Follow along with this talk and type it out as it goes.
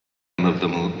of the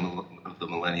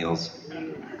millennials.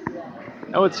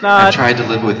 No, it's not. I've tried to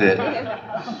live with it,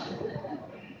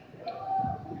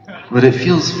 but it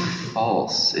feels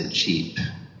false and cheap.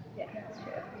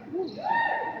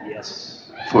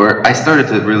 Yes. For I started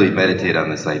to really meditate on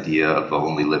this idea of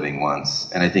only living once,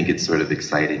 and I think it's sort of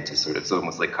exciting to it's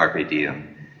almost like carpe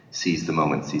diem, seize the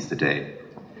moment, seize the day.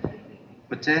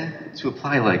 But then to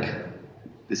apply like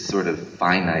this sort of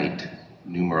finite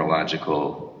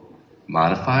numerological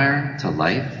modifier to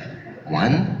life,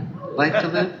 one life to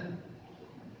live,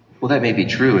 well, that may be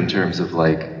true in terms of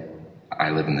like, I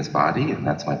live in this body, and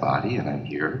that's my body, and I'm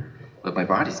here. But my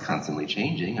body's constantly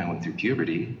changing. I went through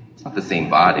puberty. It's not the same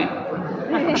body.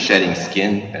 I'm shedding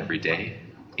skin every day.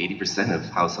 80% of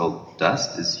household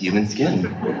dust is human skin.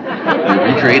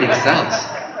 We're recreating cells.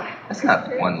 That's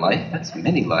not one life. That's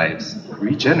many lives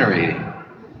regenerating.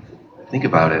 Think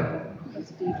about it.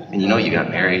 And you know you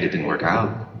got married. It didn't work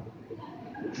out.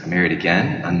 Got married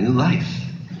again. A new life.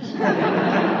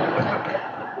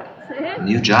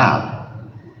 New job.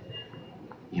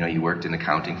 You know, you worked in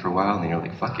accounting for a while, and then you're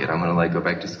like, fuck it, I'm gonna like go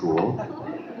back to school,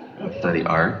 study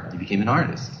art. You became an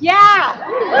artist. Yeah!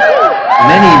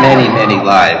 Many, many, many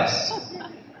lives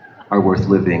are worth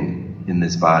living in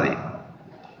this body.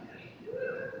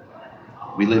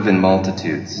 We live in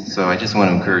multitudes, so I just want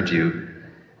to encourage you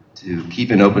to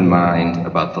keep an open mind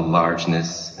about the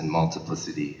largeness and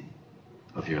multiplicity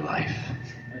of your life.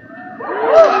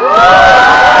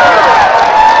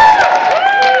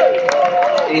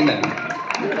 Amen.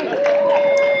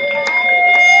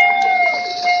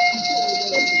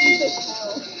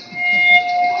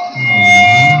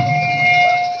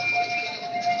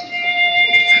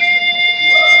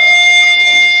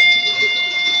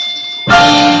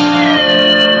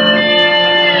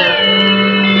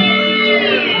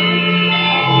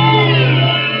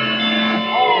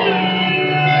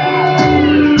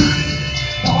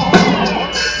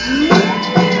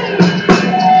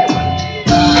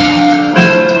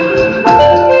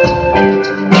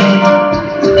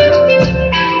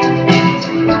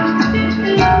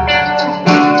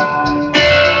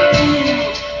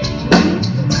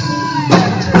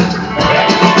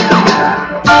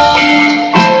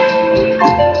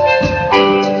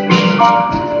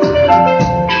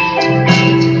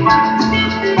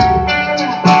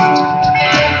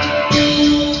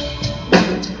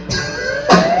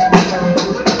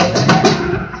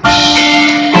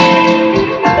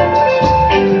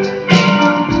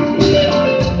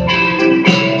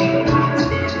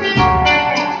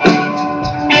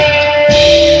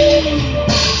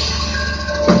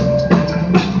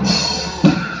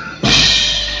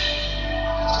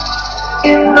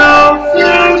 In the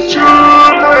future,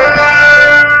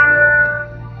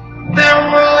 there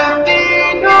will be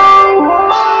no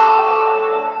war.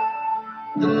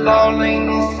 The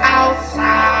loneliness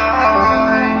outside,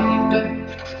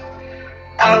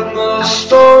 and the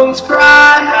stones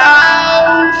cry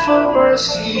out for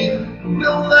mercy.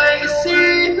 Will they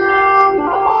see the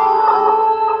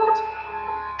world?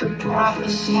 The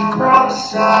prophecy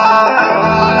cross-eyed,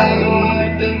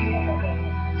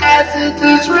 as it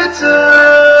is written,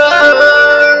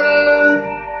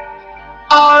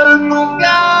 on the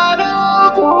God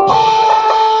of war.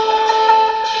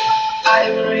 I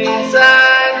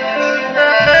reside in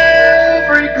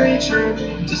every creature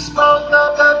to spoke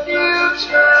of the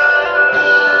future.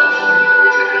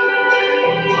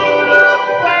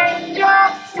 When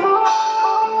you're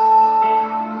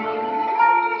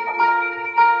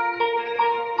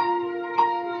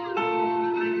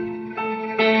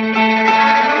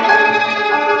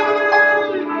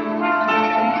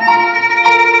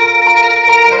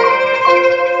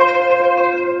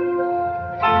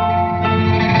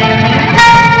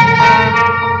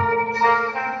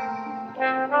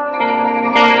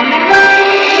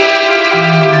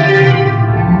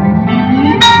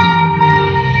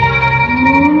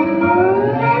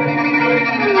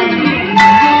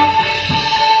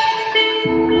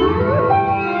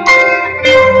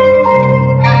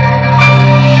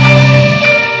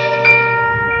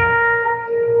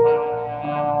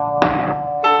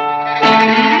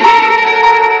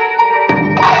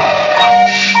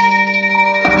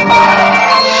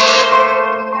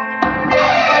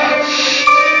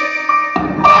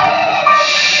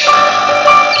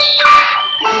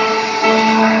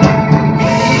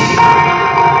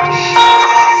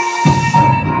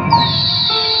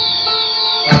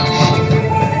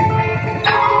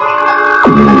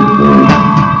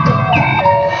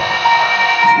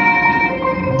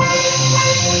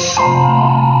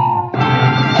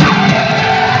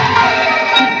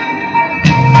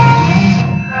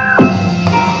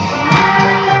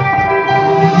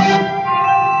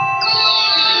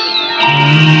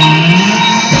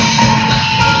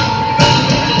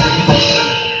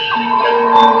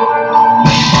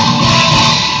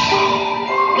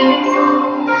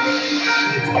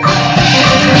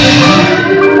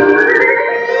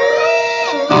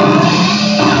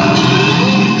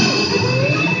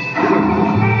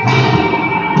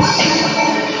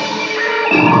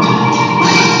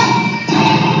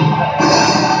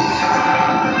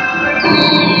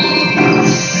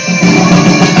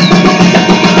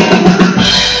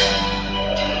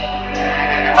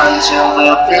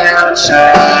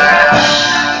future.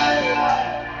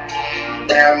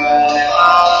 There will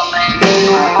always be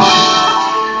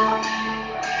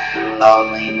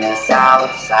loneliness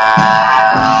outside.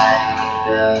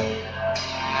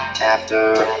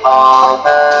 After all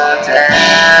the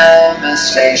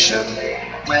devastation,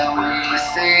 will we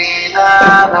see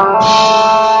the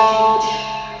light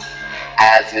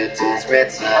as it is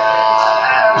written?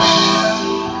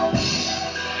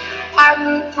 I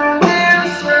look for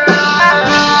this world.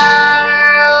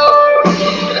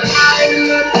 I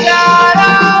look out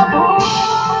of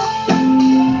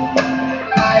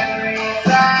I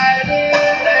reside in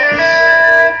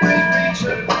every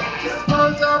creature,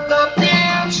 dispose of the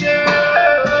future.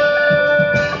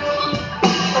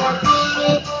 For good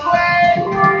of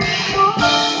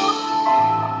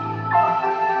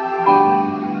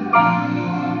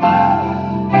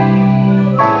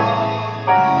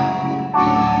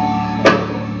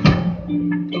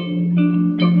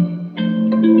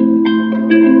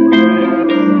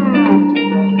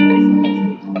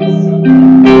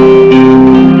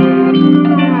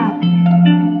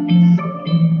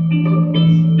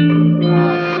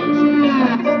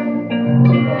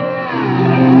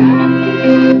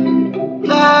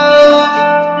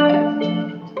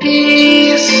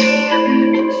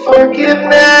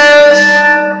forgiveness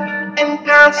and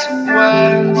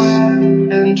consequence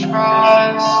and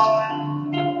trust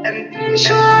and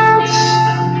patience,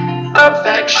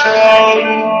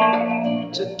 affection,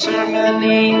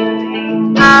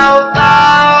 determining how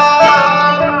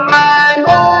long I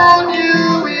hold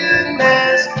you in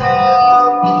this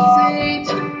conceit,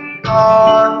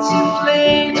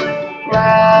 contemplate,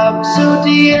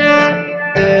 rhapsody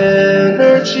and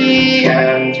energy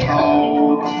and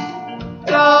hope.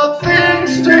 All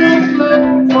things to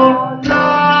look for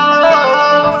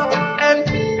love and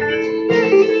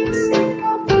peace,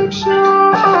 affection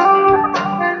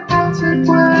and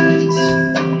consequence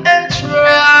and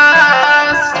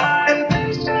trust and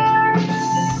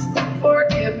patience,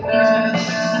 forgiveness,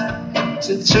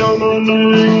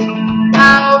 determining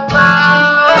how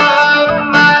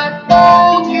long I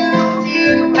hold you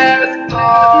in as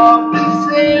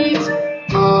compensate,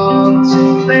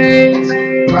 contemplate,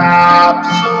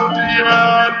 rhapsody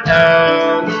and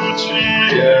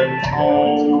energy and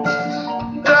hope.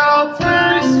 Thou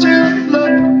first to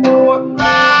look for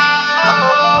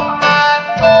love,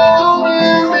 I hold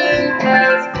you in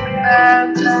as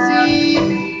fantasy.